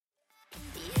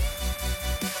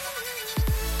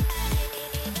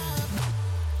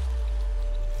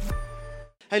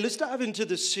Hey, let's dive into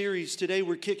the series. Today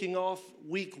we're kicking off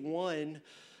week 1.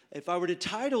 If I were to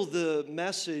title the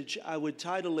message, I would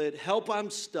title it, Help I'm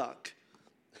Stuck.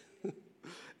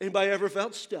 Anybody ever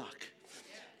felt stuck?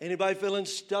 Anybody feeling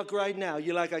stuck right now?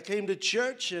 You're like, I came to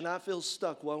church and I feel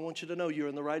stuck. Well, I want you to know you're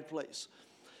in the right place.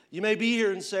 You may be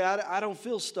here and say, I don't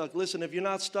feel stuck. Listen, if you're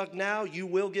not stuck now, you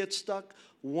will get stuck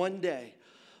one day.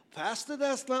 Pastor,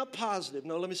 that's not positive.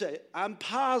 No, let me say, I'm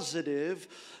positive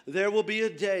there will be a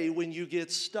day when you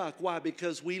get stuck. Why?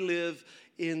 Because we live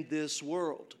in this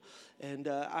world. And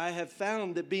I have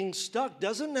found that being stuck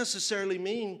doesn't necessarily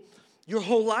mean your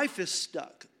whole life is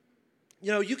stuck.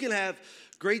 You know, you can have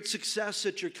great success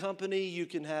at your company. You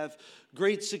can have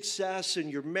great success in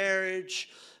your marriage.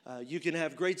 You can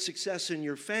have great success in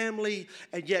your family,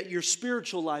 and yet your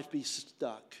spiritual life be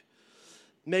stuck.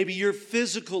 Maybe your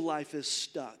physical life is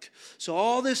stuck. So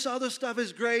all this other stuff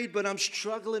is great, but I'm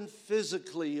struggling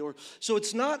physically. So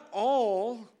it's not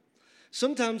all.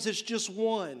 Sometimes it's just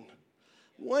one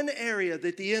area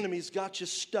that the enemy's got you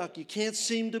stuck. You can't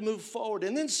seem to move forward.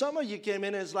 And then some of you came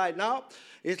in and it's like, no,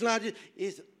 it's not.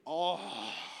 It's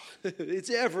it's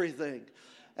everything.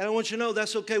 And I want you to know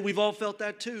that's okay. We've all felt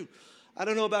that too. I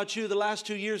don't know about you, the last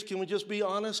 2 years, can we just be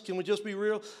honest? Can we just be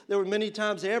real? There were many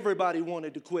times everybody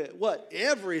wanted to quit. What?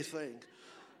 Everything.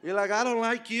 You're like, I don't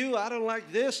like you. I don't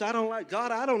like this. I don't like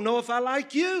God. I don't know if I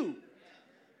like you.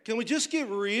 Can we just get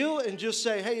real and just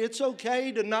say, hey, it's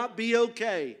okay to not be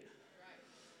okay?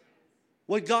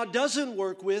 What God doesn't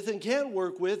work with and can't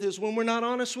work with is when we're not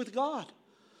honest with God.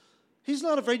 He's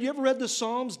not afraid. You ever read the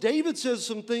Psalms? David says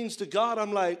some things to God.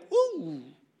 I'm like, ooh.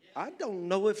 I don't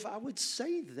know if I would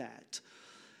say that.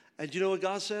 And you know what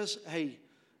God says? Hey,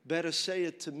 better say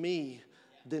it to me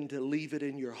than to leave it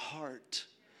in your heart.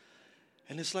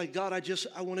 And it's like, God,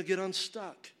 I want to get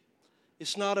unstuck.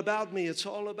 It's not about me. It's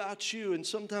all about you. And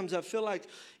sometimes I feel like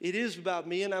it is about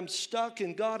me and I'm stuck.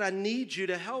 And God, I need you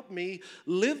to help me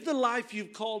live the life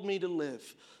you've called me to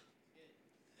live.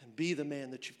 And be the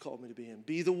man that you've called me to be in.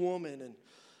 Be the woman and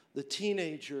the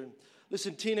teenager.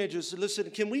 Listen, teenagers,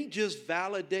 can we just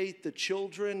validate the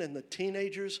children and the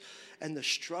teenagers and the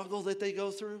struggle that they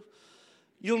go through?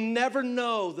 You'll never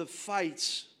know the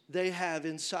fights they have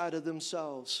inside of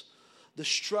themselves, the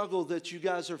struggle that you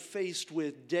guys are faced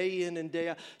with day in and day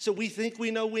out. So we think we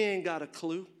know, we ain't got a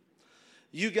clue.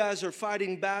 You guys are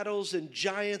fighting battles and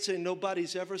giants and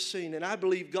nobody's ever seen. And I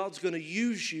believe God's going to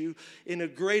use you in a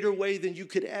greater way than you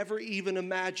could ever even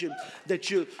imagine. That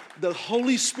the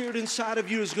Holy Spirit inside of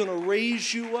you is going to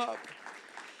raise you up.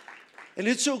 And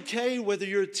it's okay whether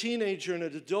you're a teenager and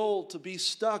an adult to be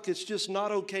stuck. It's just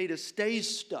not okay to stay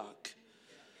stuck.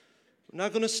 I'm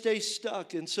not going to stay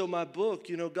stuck. And so my book,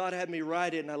 God had me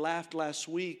write it, and I laughed last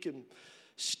week. And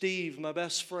Steve, my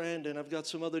best friend, and I've got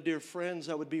some other dear friends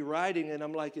I would be writing, and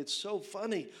I'm like, it's so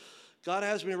funny. God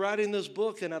has me writing this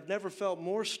book, and I've never felt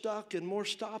more stuck and more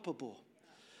stoppable.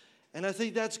 And I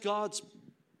think that's God's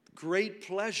great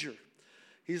pleasure.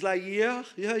 He's like, yeah.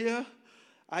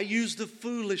 I use the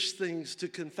foolish things to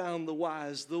confound the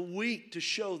wise, the weak to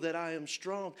show that I am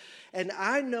strong. And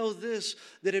I know this,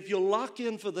 that if you'll lock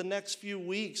in for the next few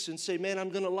weeks and say, man,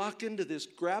 I'm going to lock into this,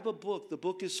 grab a book. The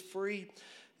book is free.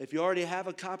 If you already have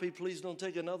a copy, please don't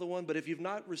take another one. But if you've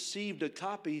not received a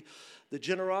copy, the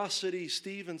generosity,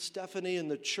 Steve and Stephanie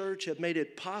and the church have made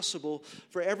it possible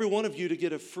for every one of you to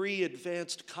get a free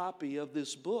advanced copy of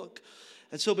this book.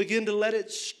 And so begin to let it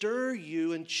stir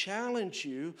you and challenge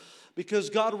you,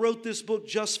 because God wrote this book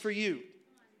just for you.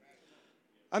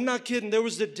 I'm not kidding. There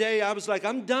was the day I was like,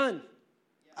 I'm done.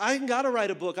 I ain't got to write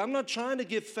a book. I'm not trying to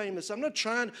get famous. I'm not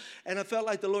trying. And I felt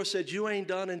like the Lord said, you ain't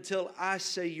done until I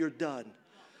say you're done.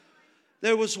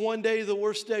 There was one day, the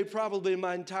worst day probably in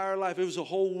my entire life. It was a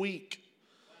whole week.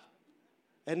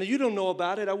 And you don't know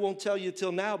about it. I won't tell you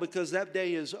till now because that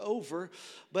day is over.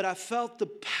 But I felt the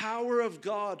power of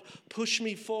God push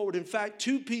me forward. In fact,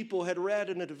 2 people had read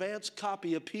an advanced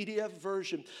copy, a PDF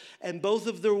version, and both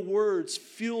of their words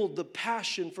fueled the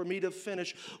passion for me to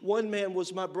finish. One man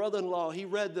was my brother-in-law. He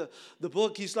read the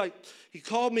book. He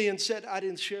called me and said, I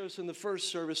didn't share this in the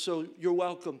first service, so you're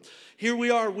welcome. Here we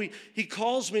are. He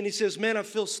calls me and he says, man, I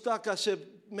feel stuck. I said,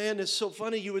 man, it's so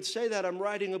funny you would say that. I'm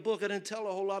writing a book. I didn't tell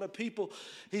a whole lot of people.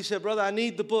 He said, brother, I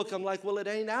need the book. I'm like, well, it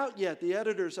ain't out yet. The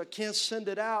editors, I can't send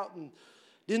it out. And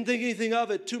Didn't think anything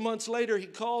of it. 2 months later, he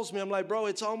calls me. I'm like, bro,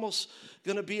 it's almost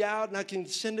going to be out and I can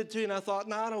send it to you. And I thought,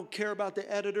 no, I don't care about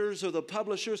the editors or the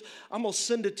publishers. I'm going to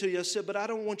send it to you. I said, but I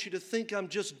don't want you to think I'm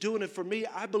just doing it for me.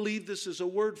 I believe this is a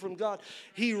word from God.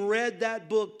 He read that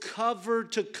book cover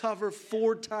to cover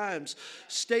 4 times.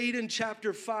 Stayed in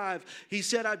chapter 5. He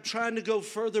said, I'm trying to go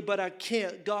further, but I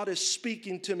can't. God is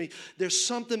speaking to me. There's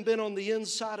something been on the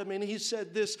inside of me. And he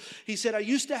said this. He said, I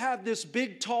used to have this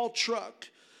big, tall truck.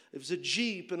 It was a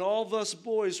Jeep, and all of us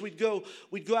boys, we'd go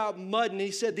out mudding.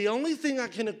 He said, the only thing I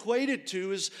can equate it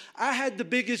to is I had the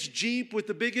biggest Jeep with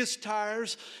the biggest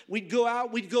tires. We'd go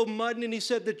out, we'd go mudding, and he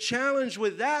said the challenge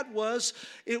with that was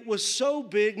it was so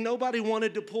big, nobody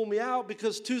wanted to pull me out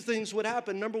because 2 things would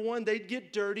happen. Number 1, they'd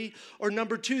get dirty, or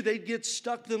number 2, they'd get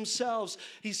stuck themselves.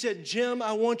 He said, Jim,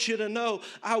 I want you to know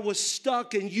I was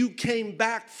stuck, and you came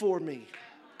back for me.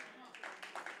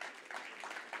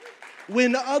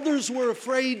 When others were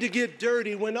afraid to get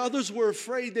dirty, when others were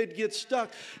afraid they'd get stuck,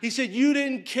 he said, you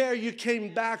didn't care, you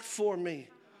came back for me.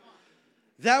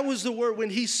 That was the word. When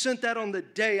he sent that on the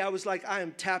day, I was like, I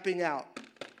am tapping out.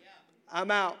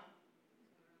 I'm out.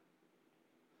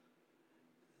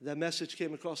 That message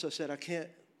came across. I said, I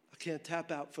can't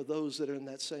tap out for those that are in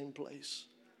that same place.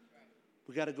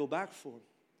 We got to go back for them.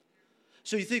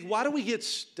 So you think, why do we get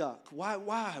stuck?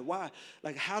 Why?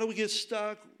 Like, how do we get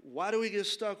stuck? Why do we get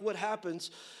stuck? What happens?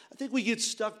 I think we get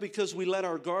stuck because we let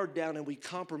our guard down and we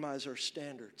compromise our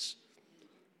standards.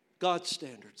 God's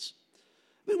standards.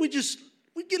 I mean, we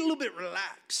get a little bit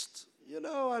relaxed.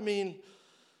 Not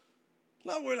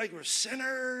we're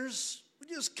sinners. We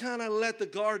just kind of let the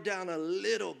guard down a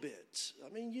little bit.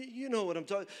 I mean, you know what I'm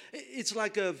talking. It's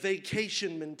like a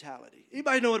vacation mentality.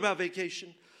 Anybody know about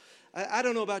vacation? I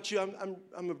don't know about you.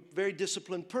 I'm a very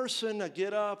disciplined person. I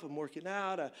get up. I'm working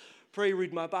out. I pray,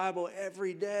 read my Bible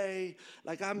every day.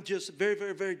 Like, I'm just very,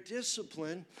 very, very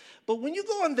disciplined. But when you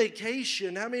go on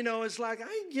vacation, how many know it's like,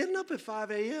 I ain't getting up at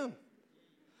 5 a.m.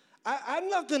 I'm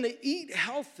not going to eat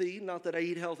healthy. Not that I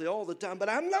eat healthy all the time, but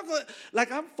I'm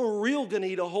for real going to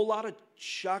eat a whole lot of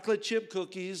chocolate chip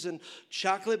cookies and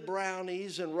chocolate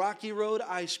brownies and Rocky Road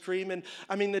ice cream. And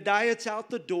I mean, the diet's out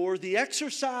the door. The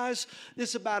exercise, this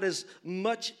is about as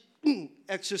much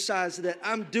exercise that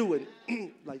I'm doing,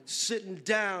 like sitting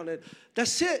down, and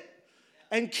that's it.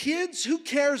 And kids, who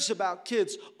cares about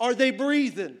kids? Are they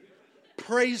breathing?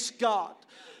 Praise God.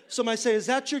 Somebody say, is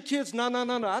that your kids? No.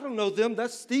 I don't know them.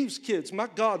 That's Steve's kids. My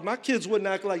God, my kids wouldn't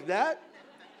act like that.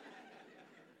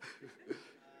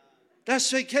 That's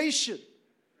vacation.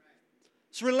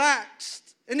 It's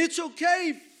relaxed. And it's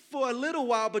okay for a little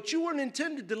while, but you weren't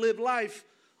intended to live life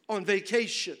on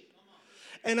vacation.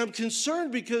 And I'm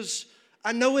concerned because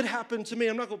I know it happened to me.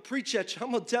 I'm not going to preach at you.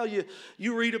 I'm going to tell you,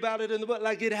 you read about it in the book.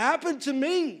 Like, it happened to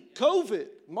me. COVID,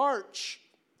 March.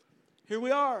 Here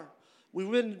we are. We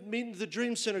went meeting at the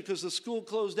Dream Center because the school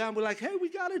closed down. We're like, hey, we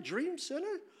got a Dream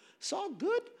Center. It's all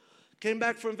good. Came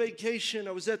back from vacation.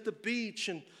 I was at the beach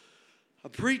and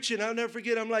I'm preaching. I'll never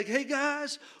forget. I'm like, hey,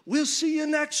 guys, we'll see you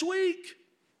next week.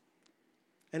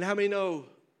 And how many know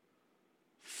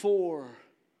 4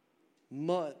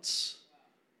 months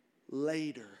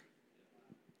later,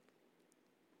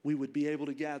 we would be able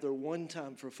to gather one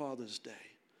time for Father's Day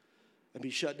and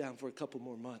be shut down for a couple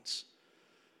more months?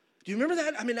 Do you remember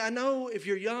that? I mean, I know if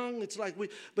you're young, it's like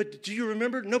but do you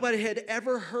remember? Nobody had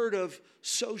ever heard of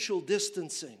social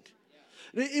distancing.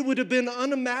 It would have been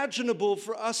unimaginable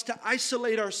for us to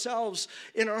isolate ourselves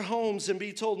in our homes and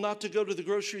be told not to go to the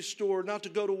grocery store, not to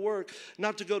go to work,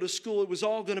 not to go to school. It was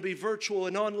all going to be virtual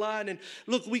and online. And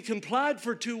look, we complied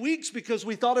for 2 weeks because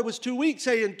we thought it was 2 weeks.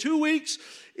 Hey, in 2 weeks,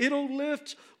 it'll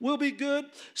lift, we'll be good.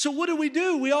 So what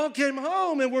do? We all came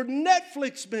home and we're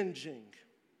Netflix binging.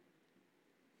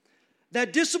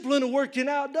 That discipline of working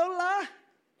out, don't lie.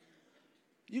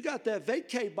 You got that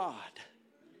vacay bod.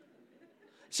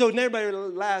 So everybody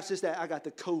laughs, is that I got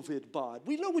the COVID bod.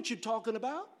 We know what you're talking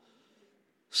about.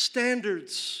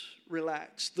 Standards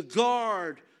relaxed. The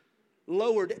guard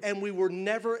lowered, and we were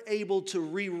never able to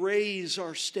re-raise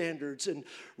our standards and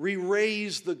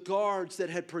re-raise the guards that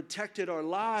had protected our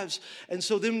lives. And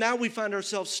so then now we find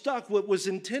ourselves stuck. What was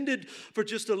intended for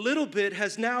just a little bit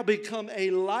has now become a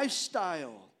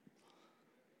lifestyle.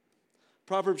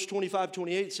 Proverbs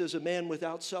 25:28 says, a man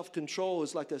without self-control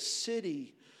is like a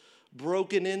city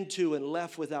broken into and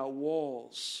left without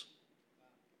walls.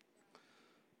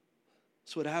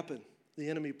 That's what happened. The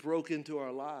enemy broke into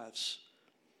our lives.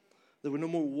 There were no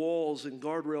more walls and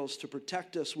guardrails to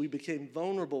protect us. We became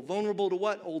vulnerable. Vulnerable to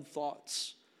what? Old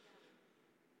thoughts,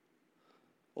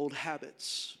 old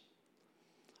habits,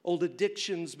 Old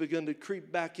addictions begun to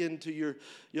creep back into your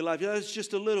life. It's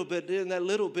just a little bit, and that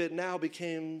little bit now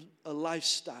became a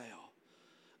lifestyle.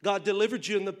 God delivered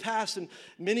you in the past, and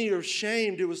many are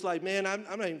ashamed. It was like, man, I'm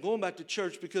not even going back to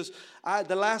church because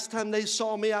the last time they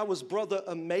saw me, I was brother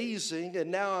amazing,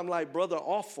 and now I'm like brother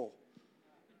awful.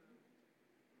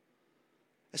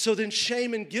 So then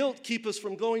shame and guilt keep us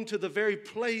from going to the very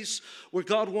place where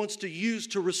God wants to use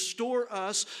to restore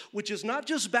us, which is not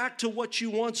just back to what you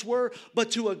once were,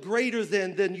 but to a greater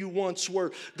than you once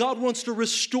were. God wants to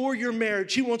restore your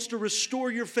marriage. He wants to restore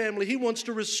your family. He wants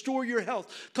to restore your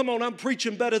health. Come on, I'm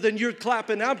preaching better than you're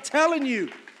clapping. I'm telling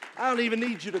you, I don't even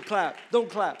need you to clap. Don't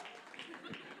clap.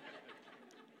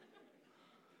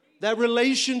 That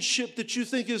relationship that you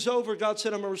think is over, God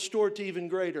said, I'm going to restore it to even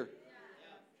greater.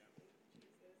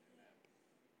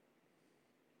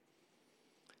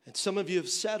 And some of you have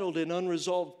settled in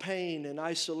unresolved pain and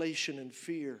isolation and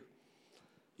fear.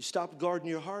 You stop guarding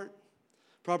your heart.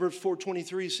 Proverbs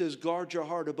 4:23 says, guard your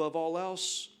heart above all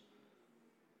else.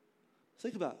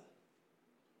 Think about it.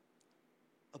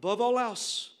 Above all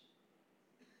else.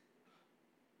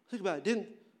 Think about it. Didn't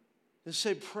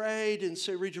say pray, didn't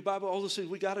say read your Bible. All those things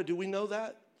we got to do. We know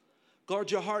that. Guard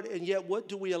your heart. And yet what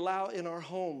do we allow in our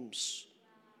homes?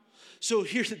 So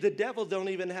here, the devil don't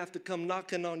even have to come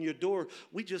knocking on your door.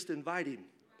 We just invite him.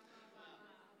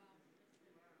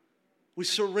 We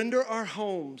surrender our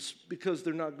homes because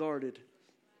they're not guarded.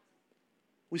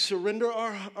 We surrender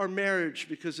our marriage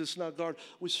because it's not guarded.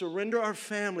 We surrender our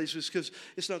families because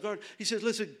it's not guarded. He says,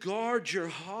 listen, guard your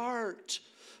heart,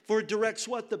 for it directs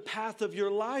what? The path of your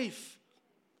life.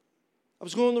 I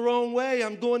was going the wrong way.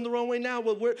 I'm going the wrong way now.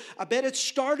 Well, I bet it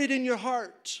started in your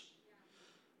heart.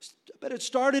 But it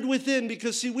started within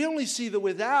because, see, we only see the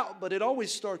without, but it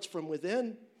always starts from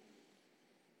within.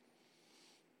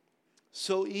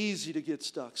 So easy to get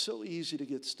stuck. So easy to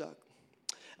get stuck.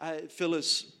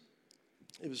 Phyllis,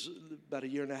 it was about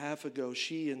 1.5 years ago,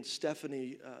 she and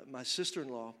Stephanie, my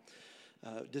sister-in-law,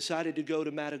 decided to go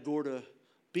to Matagorda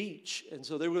Beach. And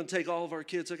so they were going to take all of our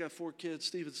kids. I got 4 kids.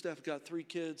 Steve and Steph got 3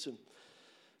 kids. And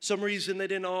some reason they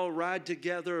didn't all ride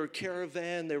together or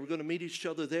caravan. They were going to meet each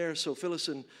other there. So Phyllis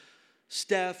and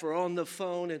Steph are on the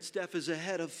phone, and Steph is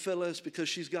ahead of Phyllis because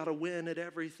she's got to win at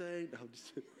everything. No,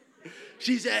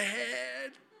 she's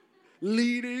ahead,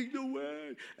 leading the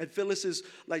way. And Phyllis is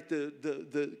like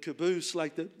the caboose,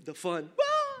 like the fun.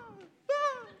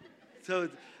 So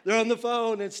they're on the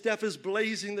phone, and Steph is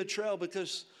blazing the trail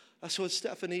because that's what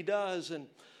Stephanie does. And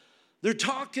they're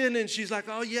talking, and she's like,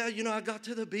 oh, yeah, I got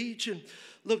to the beach. And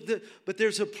look, but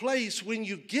there's a place when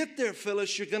you get there,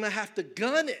 Phyllis, you're going to have to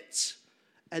gun it.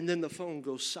 And then the phone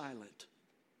goes silent.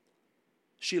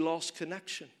 She lost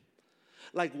connection.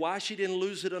 Like why she didn't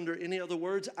lose it under any other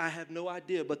words, I have no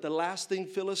idea. But the last thing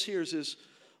Phyllis hears is,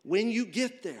 when you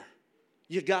get there,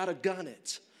 you got to gun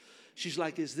it. She's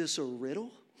like, is this a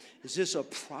riddle? Is this a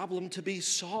problem to be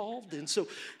solved? And so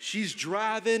she's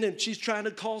driving and she's trying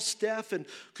to call Steph and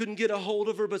couldn't get a hold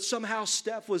of her. But somehow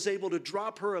Steph was able to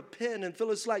drop her a pen. And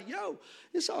Phyllis like, yo,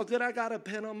 it's all good. I got a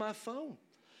pen on my phone.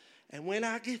 And when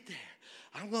I get there,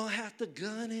 I'm going to have to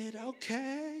gun it,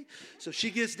 okay? So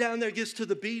she gets down there, gets to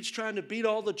the beach, trying to beat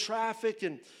all the traffic,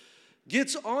 and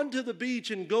gets onto the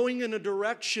beach and going in a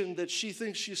direction that she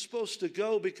thinks she's supposed to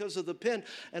go because of the pin.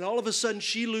 And all of a sudden,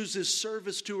 she loses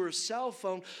service to her cell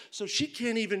phone, so she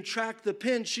can't even track the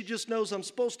pin. She just knows I'm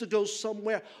supposed to go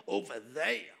somewhere over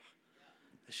there.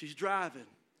 And she's driving.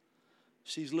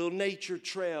 Sees a little nature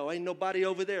trail. Ain't nobody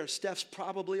over there. Steph's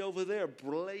probably over there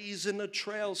blazing a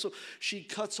trail. So she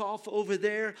cuts off over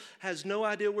there, has no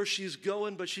idea where she's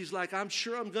going, but she's like, I'm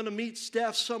sure I'm going to meet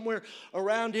Steph somewhere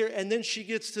around here. And then she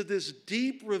gets to this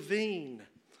deep ravine.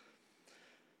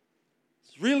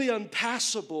 It's really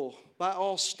unpassable by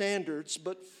all standards,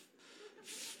 but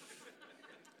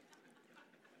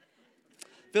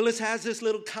Phyllis has this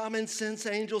little common sense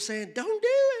angel saying, don't do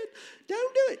it.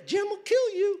 Don't do it. Jim will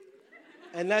kill you.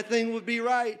 And that thing would be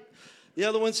right. The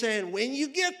other one saying, when you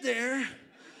get there,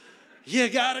 you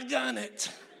got to gun it.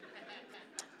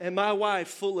 And my wife,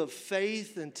 full of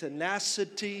faith and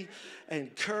tenacity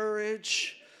and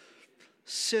courage,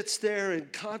 sits there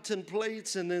and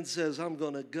contemplates and then says, I'm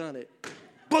going to gun it.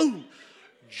 Boom!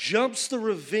 Jumps the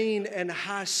ravine and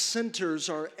high centers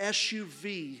our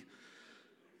SUV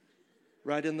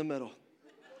right in the middle.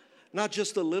 Not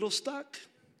just a little stuck.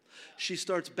 She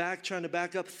starts trying to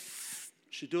back up.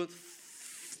 She do it.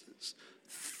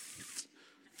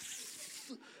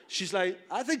 She's like,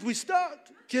 I think we stuck.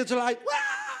 Kids are like, wow,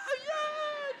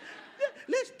 yeah,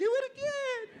 let's do it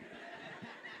again.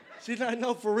 She's like,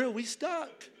 no, for real, we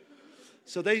stuck.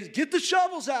 So they get the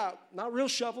shovels out. Not real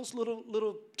shovels,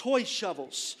 little toy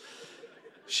shovels.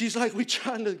 She's like, we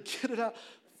trying to get it out.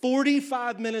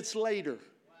 45 minutes later,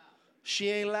 she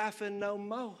ain't laughing no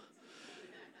more.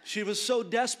 She was so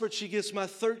desperate, she gets my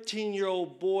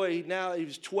 13-year-old boy, now he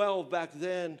was 12 back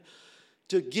then,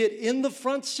 to get in the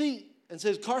front seat and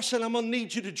says, Carson, I'm going to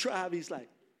need you to drive. He's like,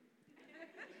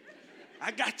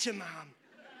 I got you, Mom.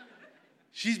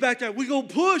 She's back there, we go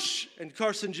push. And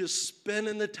Carson just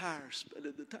spinning the tires.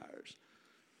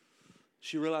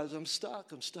 She realized, I'm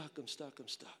stuck.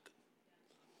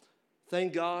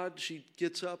 Thank God she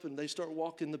gets up and they start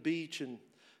walking the beach, and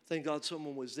thank God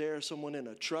someone was there, someone in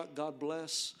a truck. God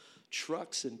bless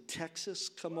trucks in Texas.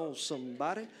 Come on,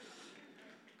 somebody.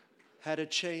 Had a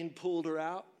chain, pulled her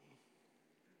out.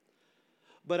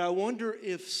 But I wonder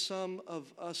if some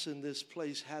of us in this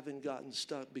place haven't gotten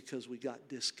stuck because we got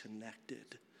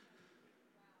disconnected.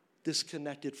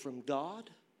 Disconnected from God,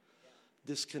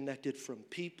 disconnected from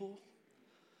people.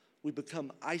 We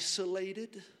become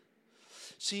isolated.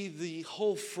 See, the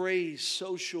whole phrase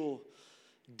social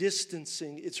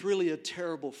distancing, it's really a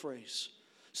terrible phrase.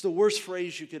 It's the worst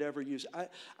phrase you could ever use.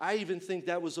 I even think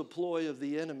that was a ploy of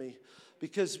the enemy,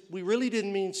 because we really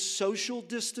didn't mean social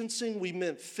distancing, we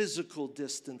meant physical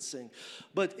distancing.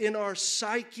 But in our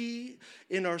psyche,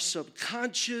 in our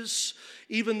subconscious,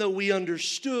 even though we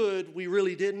understood, we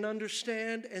really didn't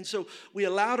understand. And so we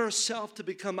allowed ourselves to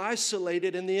become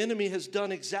isolated, and the enemy has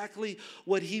done exactly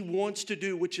what he wants to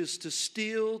do, which is to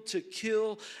steal, to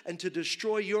kill, and to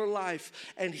destroy your life.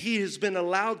 And he has been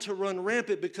allowed to run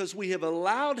rampant because we have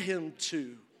allowed him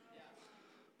to.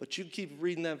 But you keep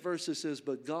reading that verse that says,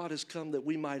 but God has come that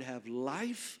we might have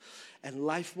life and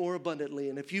life more abundantly.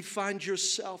 And if you find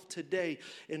yourself today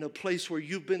in a place where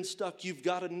you've been stuck, you've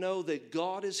got to know that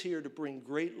God is here to bring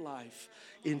great life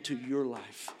into your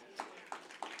life.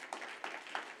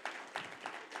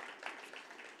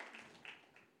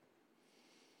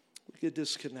 We get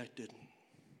disconnected.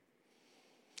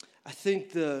 I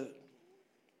think the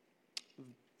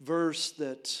verse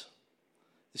that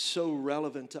is so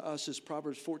relevant to us is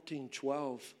Proverbs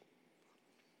 14:12. It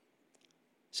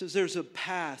says there's a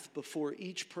path before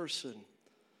each person.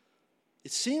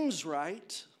 It seems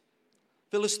right.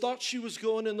 Phyllis thought she was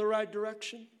going in the right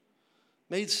direction.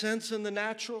 Made sense in the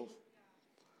natural.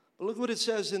 But look what it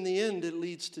says in the end, it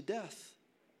leads to death.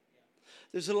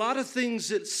 There's a lot of things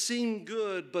that seem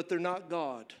good, but they're not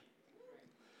God.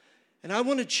 And I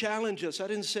want to challenge us. I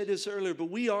didn't say this earlier, but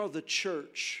we are the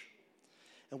church.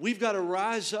 And we've got to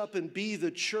rise up and be the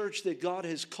church that God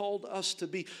has called us to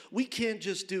be. We can't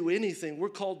just do anything. We're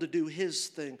called to do His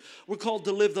thing. We're called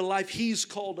to live the life He's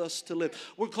called us to live.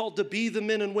 We're called to be the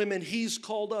men and women He's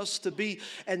called us to be.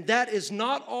 And that is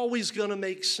not always going to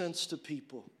make sense to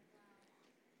people.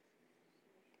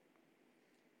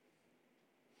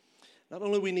 Not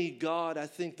only we need God, I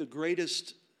think the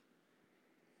greatest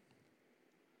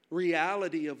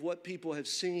reality of what people have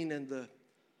seen in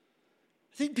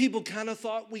I think people kind of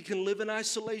thought we can live in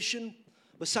isolation,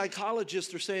 but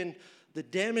psychologists are saying the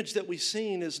damage that we've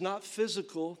seen is not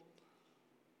physical,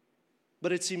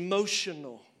 but it's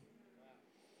emotional.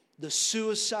 The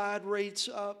suicide rate's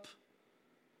up.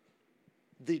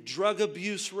 The drug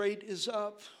abuse rate is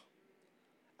up.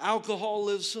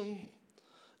 Alcoholism,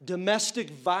 domestic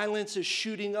violence is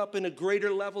shooting up in a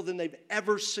greater level than they've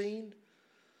ever seen.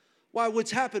 Why?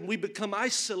 What's happened? We become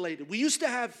isolated. We used to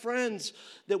have friends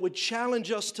that would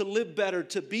challenge us to live better,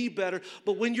 to be better.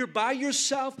 But when you're by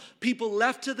yourself, people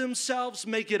left to themselves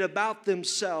make it about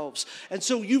themselves. And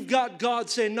so you've got God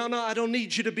saying, no, I don't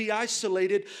need you to be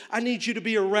isolated. I need you to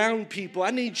be around people.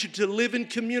 I need you to live in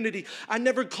community. I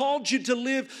never called you to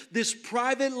live this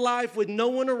private life with no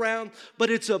one around, but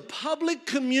it's a public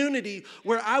community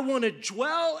where I want to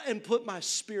dwell and put my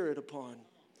spirit upon.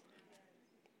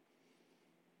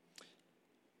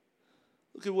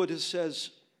 Look at what it says,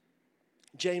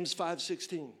 James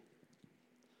 5:16.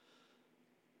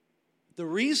 The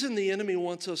reason the enemy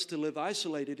wants us to live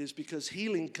isolated is because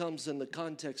healing comes in the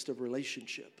context of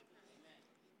relationship.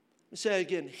 Let me say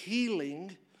again,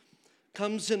 healing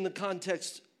comes in the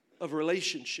context of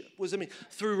relationship. What does that mean?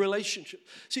 Through relationship.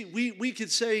 See, we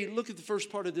could say, look at the first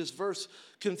part of this verse,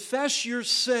 confess your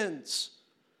sins.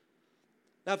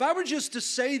 Now, if I were just to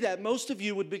say that, most of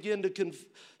you would begin to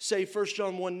say 1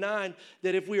 John 1:9,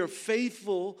 that if we are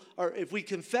faithful, or if we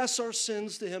confess our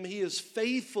sins to him, he is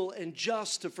faithful and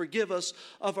just to forgive us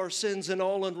of our sins and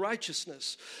all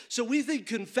unrighteousness. So we think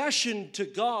confession to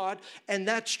God, and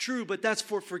that's true, but that's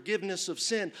for forgiveness of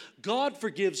sin. God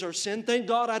forgives our sin. Thank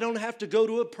God I don't have to go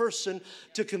to a person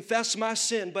to confess my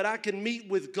sin, but I can meet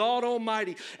with God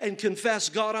Almighty and confess,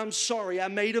 God, I'm sorry. I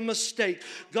made a mistake.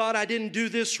 God, I didn't do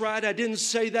this right. I didn't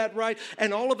say that right.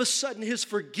 And all of a sudden, his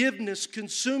forgiveness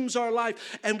consumes our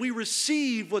life, and we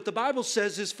receive what the Bible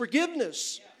says is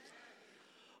forgiveness.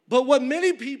 But what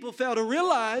many people fail to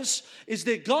realize is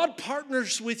that God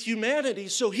partners with humanity,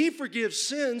 so he forgives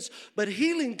sins, but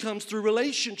healing comes through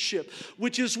relationship,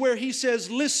 which is where he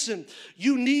says, listen,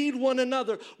 you need one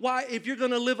another. Why? If you're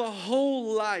going to live a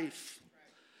whole life,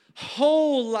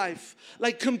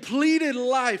 like completed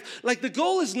life. Like the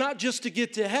goal is not just to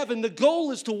get to heaven. The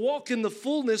goal is to walk in the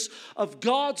fullness of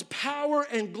God's power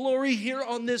and glory here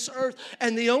on this earth.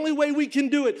 And the only way we can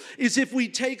do it is if we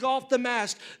take off the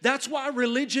mask. That's why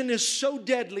religion is so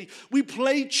deadly. We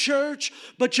play church,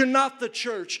 but you're not the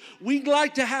church. We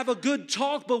like to have a good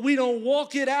talk, but we don't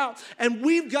walk it out. And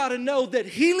we've got to know that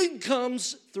healing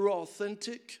comes through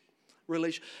authentic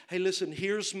relation. Hey, listen,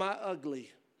 here's my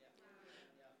ugly.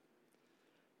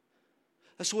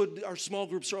 That's what our small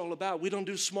groups are all about. We don't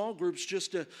do small groups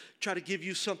just to try to give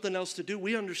you something else to do.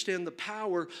 We understand the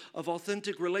power of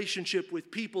authentic relationship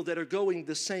with people that are going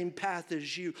the same path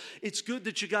as you. It's good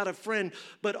that you got a friend,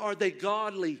 but are they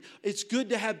godly? It's good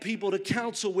to have people to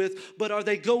counsel with, but are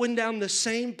they going down the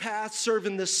same path,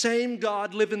 serving the same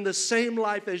God, living the same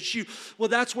life as you? Well,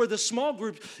 that's where the small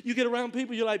group, you get around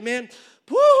people, you're like, man,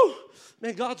 whoo!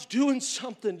 Man, God's doing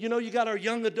something. You know, you got our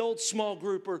young adult small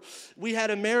group, or we had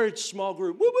a marriage small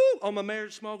group. Woo woo! All my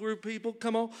marriage small group people,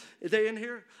 come on. Are they in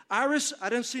here? Iris, I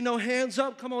didn't see no hands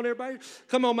up. Come on, everybody.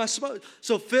 Come on, my small.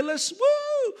 So Phyllis,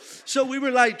 woo! So we were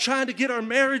like trying to get our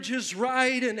marriages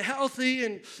right and healthy,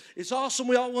 and it's awesome.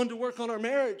 We all wanted to work on our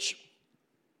marriage.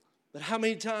 But how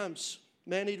many times,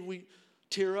 man, did we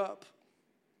tear up?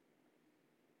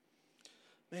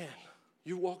 Man,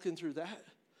 you're walking through that.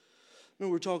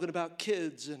 We're talking about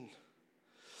kids, and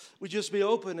we just be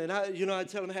open. And I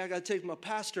tell them, hey, I got to take my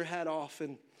pastor hat off,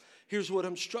 and here's what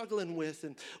I'm struggling with.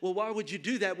 And, well, why would you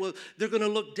do that? Well, they're going to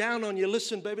look down on you.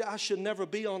 Listen, baby, I should never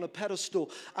be on a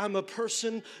pedestal. I'm a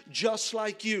person just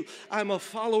like you. I'm a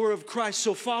follower of Christ,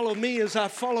 so follow me as I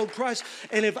follow Christ.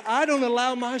 And if I don't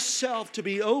allow myself to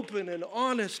be open and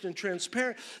honest and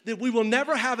transparent, then we will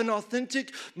never have an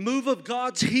authentic move of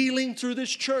God's healing through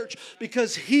this church,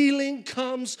 because healing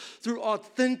comes through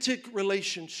authentic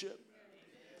relationship.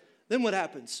 Then what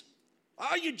happens?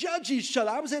 Oh, you judge each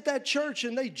other. I was at that church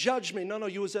and they judged me. No,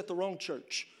 you was at the wrong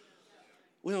church.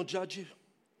 We don't judge you.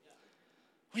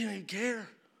 We don't even care.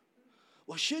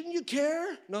 Well, shouldn't you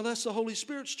care? No, that's the Holy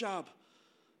Spirit's job.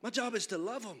 My job is to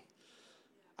love them.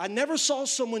 I never saw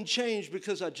someone change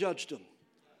because I judged them.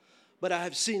 But I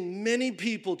have seen many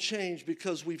people change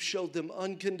because we've showed them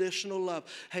unconditional love.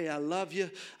 Hey, I love you.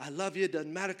 I love you. It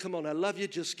doesn't matter. Come on, I love you.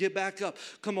 Just get back up.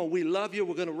 Come on, we love you.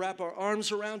 We're going to wrap our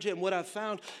arms around you. And what I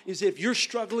found is if you're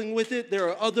struggling with it, there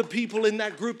are other people in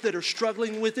that group that are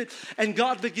struggling with it. And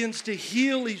God begins to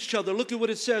heal each other. Look at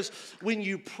what it says. When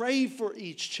you pray for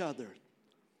each other,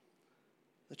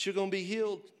 that you're going to be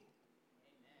healed.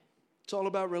 It's all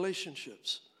about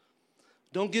relationships.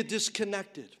 Don't get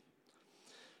disconnected.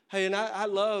 Hey, and I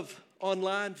love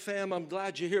online, fam. I'm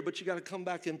glad you're here, but you got to come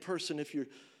back in person if you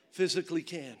physically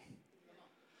can.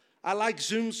 I like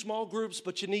Zoom small groups,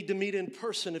 but you need to meet in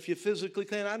person if you physically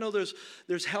can. I know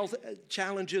there's health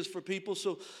challenges for people,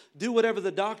 so do whatever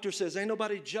the doctor says. Ain't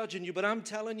nobody judging you, but I'm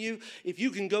telling you, if you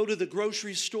can go to the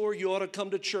grocery store, you ought to come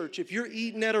to church. If you're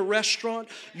eating at a restaurant,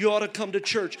 you ought to come to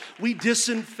church. We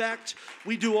disinfect.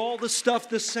 We do all the stuff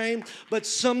the same, but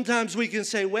sometimes we can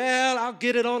say, well, I'll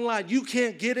get it online. You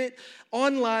can't get it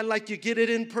online like you get it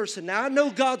in person. Now, I know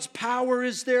God's power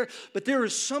is there, but there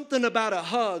is something about a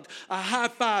hug, a high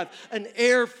five, an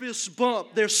air fist bump.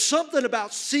 There's something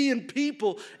about seeing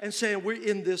people and saying, we're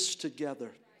in this together.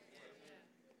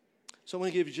 So I'm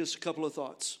going to give you just a couple of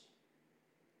thoughts.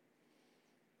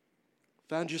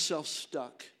 Found yourself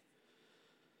stuck.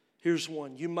 Here's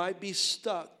one. You might be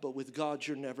stuck, but with God,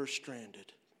 you're never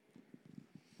stranded.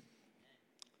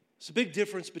 It's a big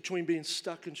difference between being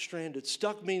stuck and stranded.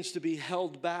 Stuck means to be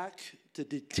held back, to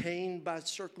detain by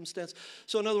circumstance.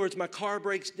 So in other words, my car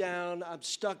breaks down. I'm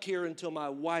stuck here until my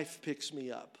wife picks me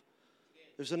up.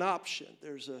 There's an option.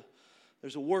 There's a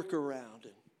workaround.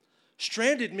 And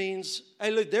stranded means, hey,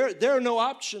 look, there are no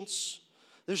options.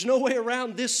 There's no way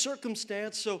around this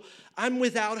circumstance, so I'm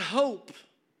without hope.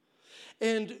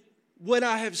 And what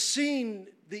I have seen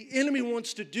the enemy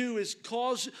wants to do is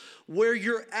cause where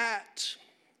you're at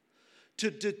to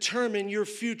determine your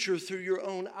future through your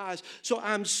own eyes. So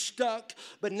I'm stuck,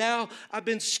 but now I've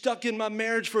been stuck in my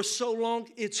marriage for so long,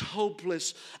 it's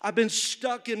hopeless. I've been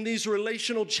stuck in these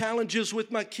relational challenges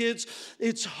with my kids,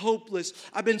 it's hopeless.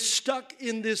 I've been stuck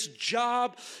in this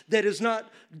job that is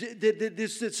not,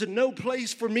 it's a no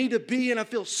place for me to be, and I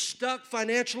feel stuck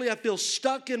financially. I feel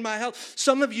stuck in my health.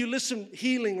 Some of you, listen,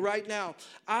 healing right now.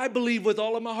 I believe with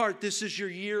all of my heart, this is your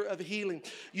year of healing.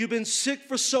 You've been sick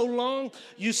for so long,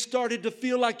 you started to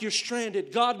feel like you're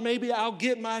stranded. God, maybe I'll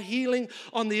get my healing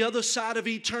on the other side of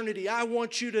eternity. I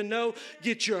want you to know,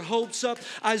 get your hopes up.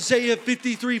 Isaiah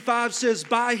 53:5 says,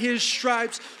 by his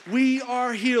stripes we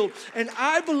are healed. And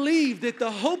I believe that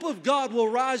the hope of God will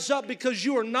rise up because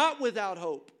you are not without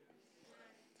hope.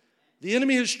 The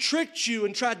enemy has tricked you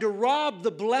and tried to rob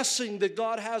the blessing that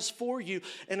God has for you.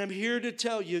 And I'm here to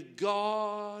tell you,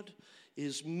 God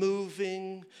is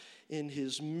moving in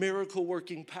his miracle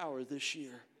working power this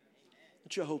year.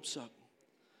 Get your hopes up.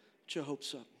 Get your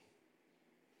hopes up.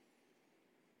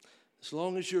 As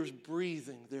long as you're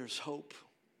breathing, there's hope.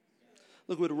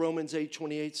 Look what Romans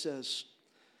 8:28 says.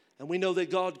 And we know that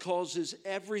God causes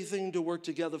everything to work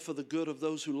together for the good of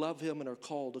those who love him and are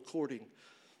called according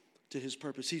to his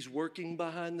purpose. He's working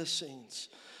behind the scenes,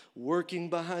 working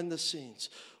behind the scenes,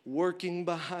 working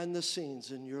behind the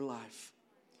scenes in your life.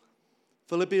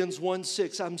 Philippians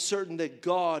 1:6, I'm certain that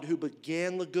God who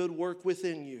began the good work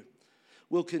within you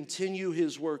will continue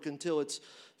his work until it's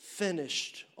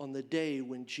finished on the day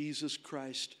when Jesus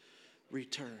Christ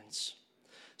returns.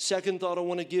 Second thought I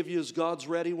want to give you is God's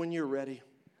ready when you're ready.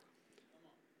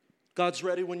 God's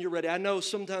ready when you're ready. I know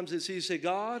sometimes it's easy to say,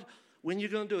 God, when you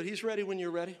going to do it? He's ready when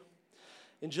you're ready.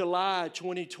 In July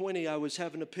 2020, I was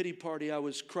having a pity party. I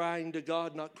was crying to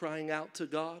God, not crying out to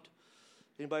God.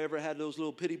 Anybody ever had those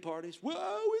little pity parties?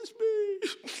 Woe is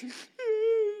me.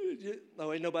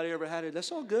 No, ain't nobody ever had it.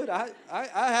 That's all good. I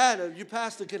had it. Your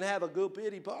pastor can have a good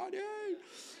pity party.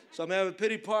 So I'm having a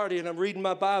pity party and I'm reading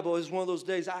my Bible. It's one of those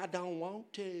days I don't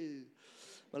want to.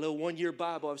 My little 1-year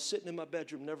Bible. I was sitting in my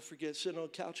bedroom, never forget, sitting on a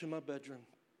couch in my bedroom,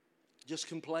 just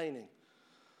complaining.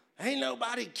 Ain't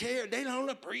nobody care. They don't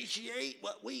appreciate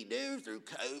what we do through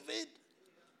COVID.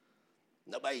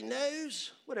 Nobody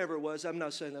knows. Whatever it was, I'm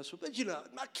not saying that's what, but you know,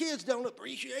 my kids don't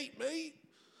appreciate me.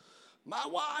 My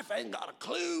wife ain't got a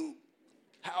clue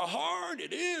how hard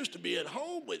it is to be at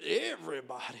home with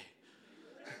everybody.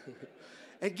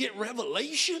 And get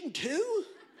revelation too?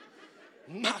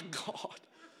 My God.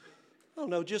 I don't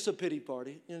know, just a pity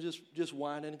party. You know, just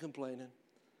whining and complaining.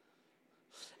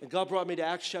 And God brought me to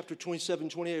Acts chapter 27,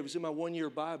 28. It was in my 1-year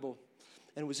Bible.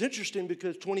 And it was interesting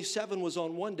because 27 was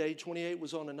on one day, 28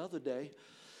 was on another day.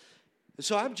 And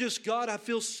so I'm just, God, I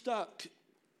feel stuck.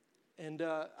 And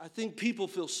I think people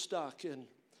feel stuck. And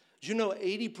do you know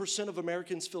 80% of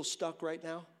Americans feel stuck right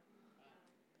now?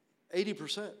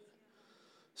 80%.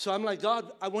 So I'm like,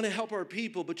 God, I want to help our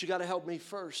people, but you got to help me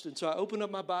first. And so I opened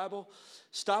up my Bible,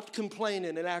 stopped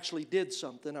complaining, and actually did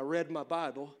something. I read my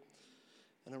Bible,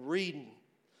 and I'm reading.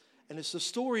 And it's the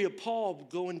story of Paul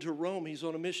going to Rome. He's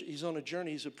on a mission. He's on a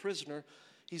journey. He's a prisoner.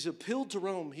 He's appealed to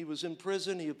Rome. He was in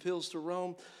prison. He appeals to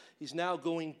Rome. He's now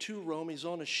going to Rome. He's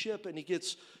on a ship, and he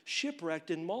gets shipwrecked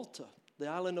in Malta, the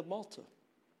island of Malta.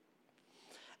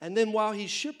 And then while he's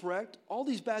shipwrecked, all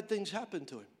these bad things happen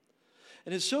to him.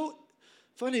 And it's so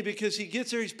funny because he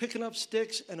gets there, he's picking up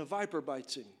sticks, and a viper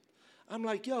bites him. I'm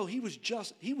like, yo, he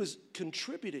was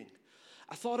contributing.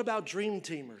 I thought about dream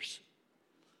teamers.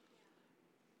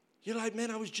 You're like, man,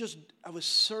 I was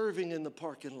serving in the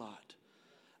parking lot.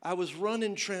 I was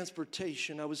running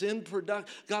transportation. I was in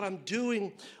production. God, I'm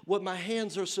doing what my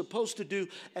hands are supposed to do,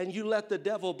 and you let the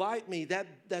devil bite me.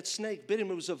 That snake bit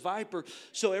him. It was a viper.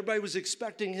 So everybody was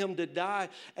expecting him to die.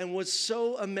 And what's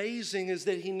so amazing is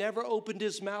that he never opened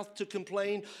his mouth to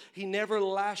complain. He never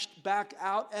lashed back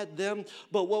out at them.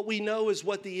 But what we know is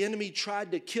what the enemy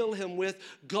tried to kill him with,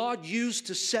 God used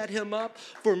to set him up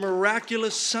for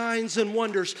miraculous signs and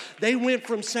wonders. They went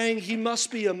from saying he must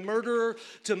be a murderer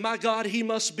to, my God, he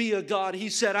must be a God. He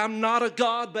said, I'm not a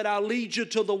God, but I'll lead you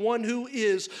to the one who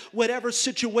is. Whatever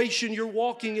situation you're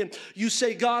walking in, you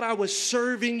say, God, I was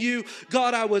serving you.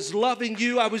 God, I was loving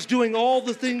you. I was doing all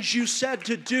the things you said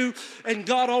to do. And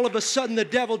God, all of a sudden, the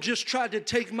devil just tried to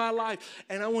take my life.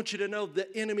 And I want you to know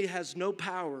the enemy has no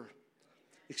power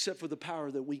except for the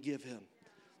power that we give him.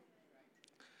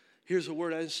 Here's a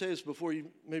word. I didn't say this before. You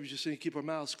maybe just need to keep our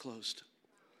mouths closed.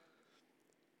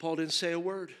 Paul didn't say a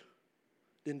word.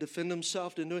 Didn't defend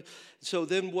himself, didn't do it. So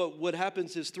then what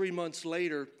happens is 3 months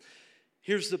later,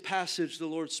 here's the passage the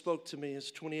Lord spoke to me.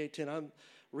 It's 28:10. I'm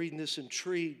reading this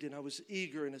intrigued, and I was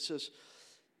eager, and it says,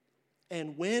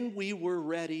 and when we were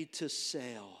ready to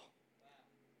sail,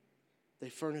 they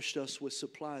furnished us with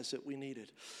supplies that we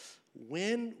needed.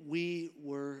 When we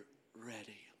were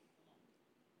ready.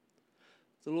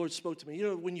 The Lord spoke to me. You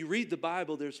know, when you read the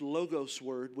Bible, there's Logos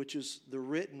word, which is the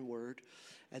written word.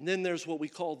 And then there's what we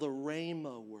call the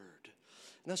Rhema word.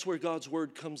 And that's where God's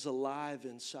word comes alive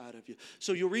inside of you.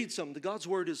 So you'll read something. God's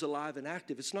word is alive and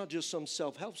active. It's not just some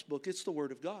self-help book. It's the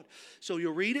word of God. So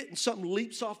you'll read it and something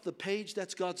leaps off the page.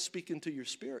 That's God speaking to your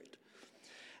spirit.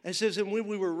 And it says, and when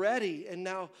we were ready, and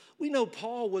now we know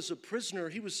Paul was a prisoner.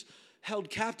 He was held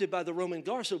captive by the Roman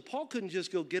guard. So Paul couldn't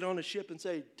just go get on a ship and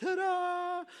say,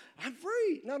 ta-da, I'm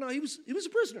free. No, he was a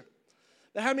prisoner.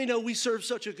 Now, how many know we serve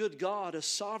such a good God, a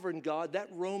sovereign God? That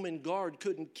Roman guard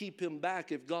couldn't keep him back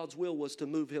if God's will was to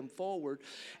move him forward.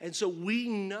 And so we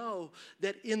know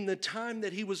that in the time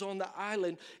that he was on the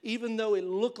island, even though it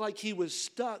looked like he was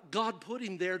stuck, God put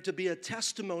him there to be a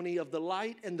testimony of the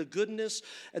light and the goodness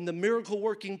and the miracle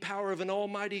working power of an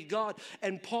almighty God.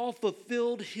 And Paul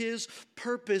fulfilled his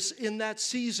purpose in that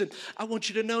season. I want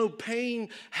you to know pain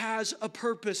has a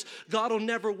purpose. God will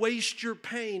never waste your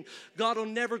pain. God will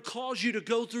never cause you to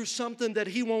go through something that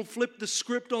he won't flip the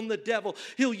script on the devil.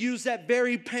 He'll use that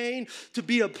very pain to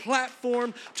be a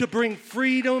platform to bring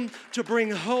freedom, to bring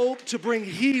hope, to bring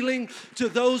healing to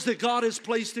those that God has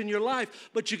placed in your life.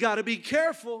 But you got to be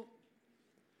careful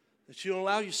that you don't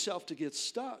allow yourself to get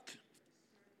stuck.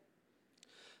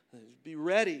 Be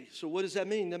ready. So what does that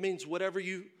mean? That means whatever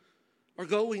you are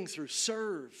going through,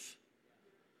 serve.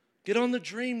 Get on the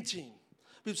dream team.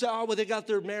 People say, oh, well, they got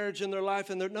their marriage and their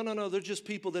life, and no. They're just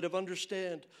people that have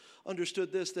understood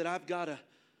this, that I've got to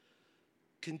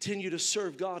continue to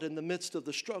serve God in the midst of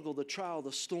the struggle, the trial,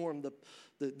 the storm,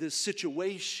 this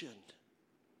situation.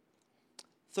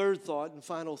 Third thought and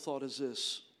final thought is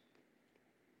this.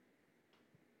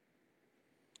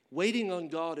 Waiting on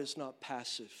God is not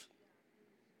passive.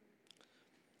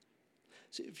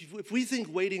 See, if we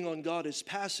think waiting on God is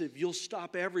passive, you'll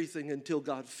stop everything until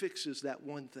God fixes that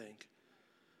one thing.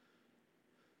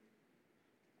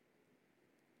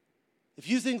 If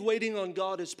you think waiting on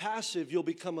God is passive, you'll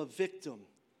become a victim,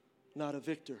 not a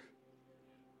victor.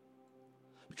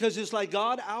 Because it's like,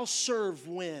 God, I'll serve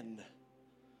when.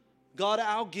 God,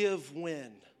 I'll give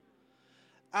when.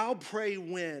 I'll pray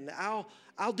when.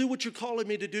 I'll do what you're calling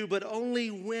me to do, but only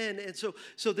when. And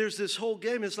so there's this whole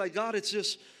game. It's like, God, it's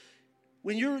just,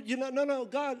 when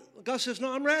God says,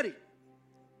 no, I'm ready.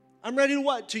 I'm ready to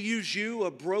what? To use you,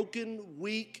 a broken,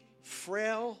 weak,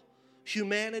 frail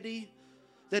humanity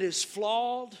that is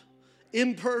flawed,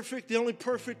 imperfect. The only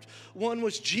perfect one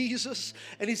was Jesus.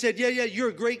 And he said, yeah, you're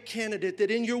a great candidate,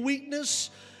 that in your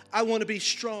weakness, I want to be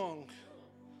strong.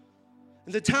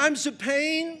 In the times of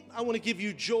pain, I want to give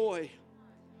you joy.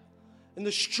 In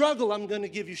the struggle, I'm going to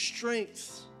give you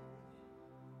strength.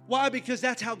 Why? Because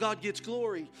that's how God gets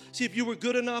glory. See, if you were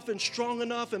good enough and strong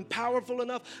enough and powerful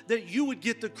enough, that you would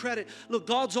get the credit. Look,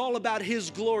 God's all about his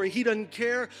glory. He doesn't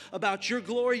care about your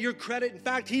glory, your credit. In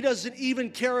fact, he doesn't even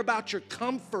care about your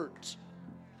comfort.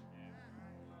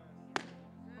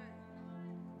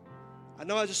 I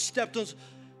know I just stepped on.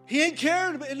 He ain't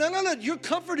cared. No. Your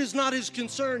comfort is not his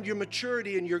concern. Your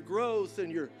maturity and your growth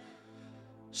and your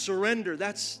surrender.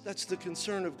 That's the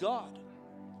concern of God.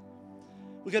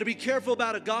 We got to be careful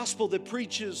about a gospel that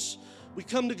preaches we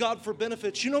come to God for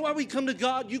benefits. You know why we come to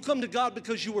God? You come to God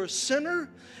because you were a sinner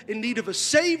in need of a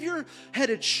Savior,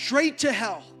 headed straight to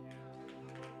hell.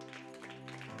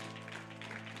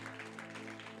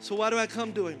 So why do I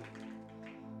come to him?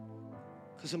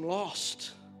 Because I'm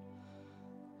lost.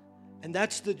 And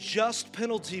that's the just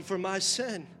penalty for my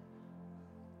sin.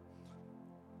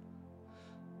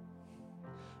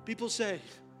 People say,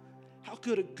 how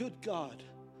could a good God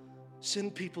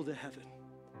send people to heaven?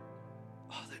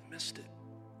 Oh, they missed it.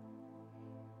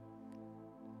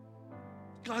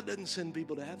 God doesn't send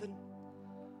people to heaven.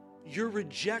 Your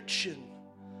rejection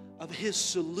of his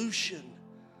solution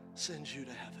sends you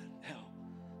to heaven, hell.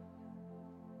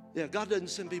 Yeah, God doesn't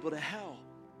send people to hell.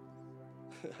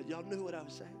 Y'all knew what I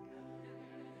was saying.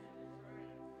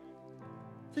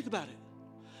 Think about it.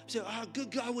 You say, oh,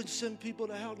 good God would send people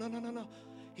to hell. No.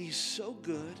 He's so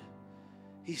good.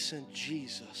 He sent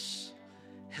Jesus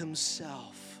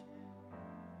himself.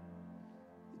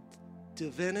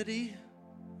 Divinity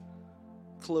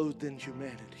clothed in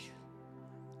humanity.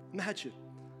 Imagine.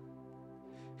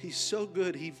 He's so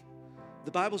good.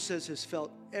 The Bible says has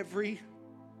felt every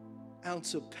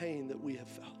ounce of pain that we have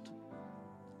felt.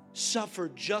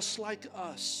 Suffered just like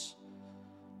us.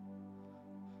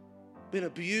 Been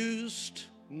abused,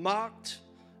 mocked,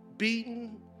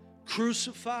 beaten,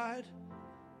 crucified.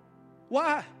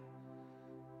 Why?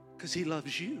 Because He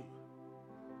loves you.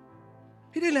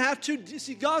 He didn't have to. You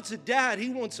see, God's a dad. He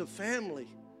wants a family.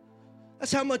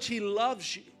 That's how much He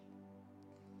loves you.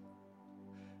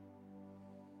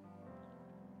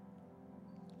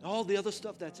 All the other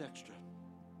stuff, that's extra.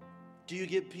 Do you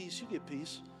get peace? You get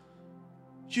peace.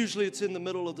 Usually it's in the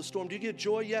middle of the storm. Do you get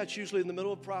joy? Yeah, it's usually in the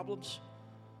middle of problems.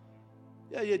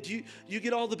 Yeah. Do you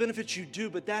get all the benefits? You do,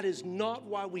 but that is not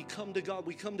why we come to God.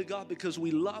 We come to God because we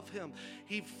love Him.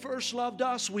 He first loved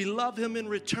us. We love Him in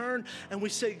return, and we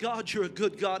say, God, you're a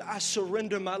good God. I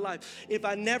surrender my life. If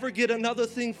I never get another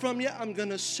thing from you, I'm going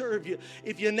to serve you.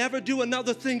 If you never do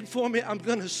another thing for me, I'm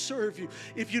going to serve you.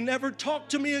 If you never talk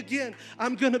to me again,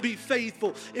 I'm going to be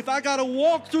faithful. If I got to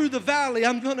walk through the valley,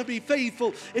 I'm going to be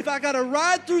faithful. If I got to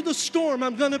ride through the storm,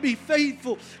 I'm going to be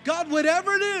faithful. God,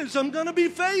 whatever it is, I'm going to be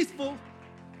faithful.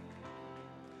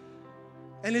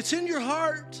 And it's in your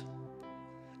heart.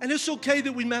 And it's okay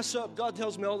that we mess up. God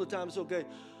tells me all the time, it's okay.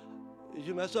 If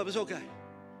you mess up, it's okay.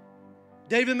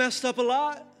 David messed up a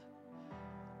lot.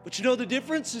 But you know the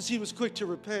difference is he was quick to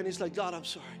repent. He's like, God, I'm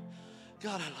sorry.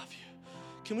 God, I love you.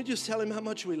 Can we just tell Him how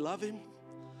much we love Him?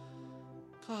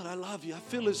 God, I love you. I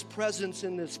feel His presence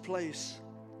in this place.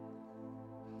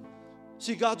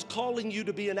 See, God's calling you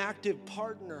to be an active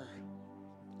partner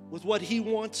with what He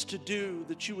wants to do,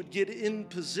 that you would get in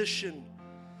position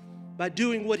by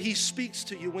doing what He speaks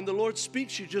to you. When the Lord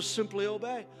speaks, you just simply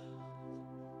obey.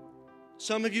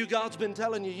 Some of you, God's been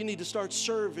telling you, you need to start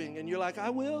serving. And you're like,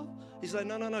 I will. He's like,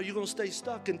 no. You're going to stay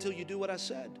stuck until you do what I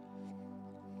said.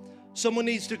 Someone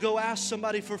needs to go ask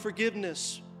somebody for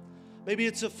forgiveness. Maybe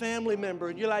it's a family member.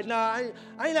 And you're like, I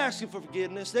ain't asking for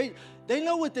forgiveness. They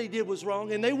know what they did was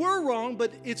wrong. And they were wrong,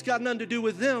 but it's got nothing to do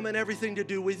with them and everything to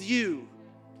do with you.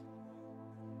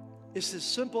 It's this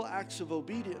simple acts of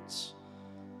obedience.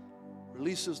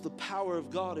 Releases the power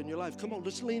of God in your life. Come on,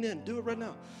 let's lean in. Do it right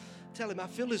now. Tell Him, I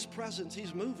feel His presence.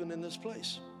 He's moving in this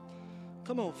place.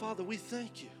 Come on, Father, we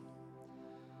thank you.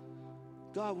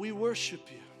 God, we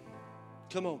worship you.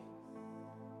 Come on.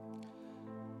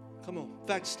 Come on. In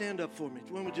fact, stand up for me.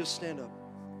 Why don't we just stand up?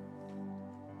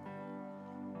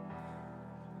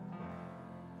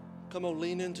 Come on,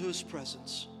 lean into His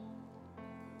presence.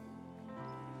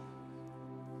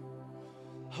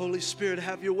 Holy Spirit,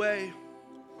 have your way.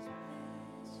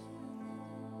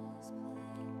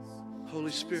 Holy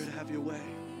Spirit, have your way.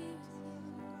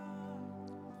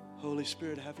 Holy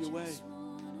Spirit, have your way.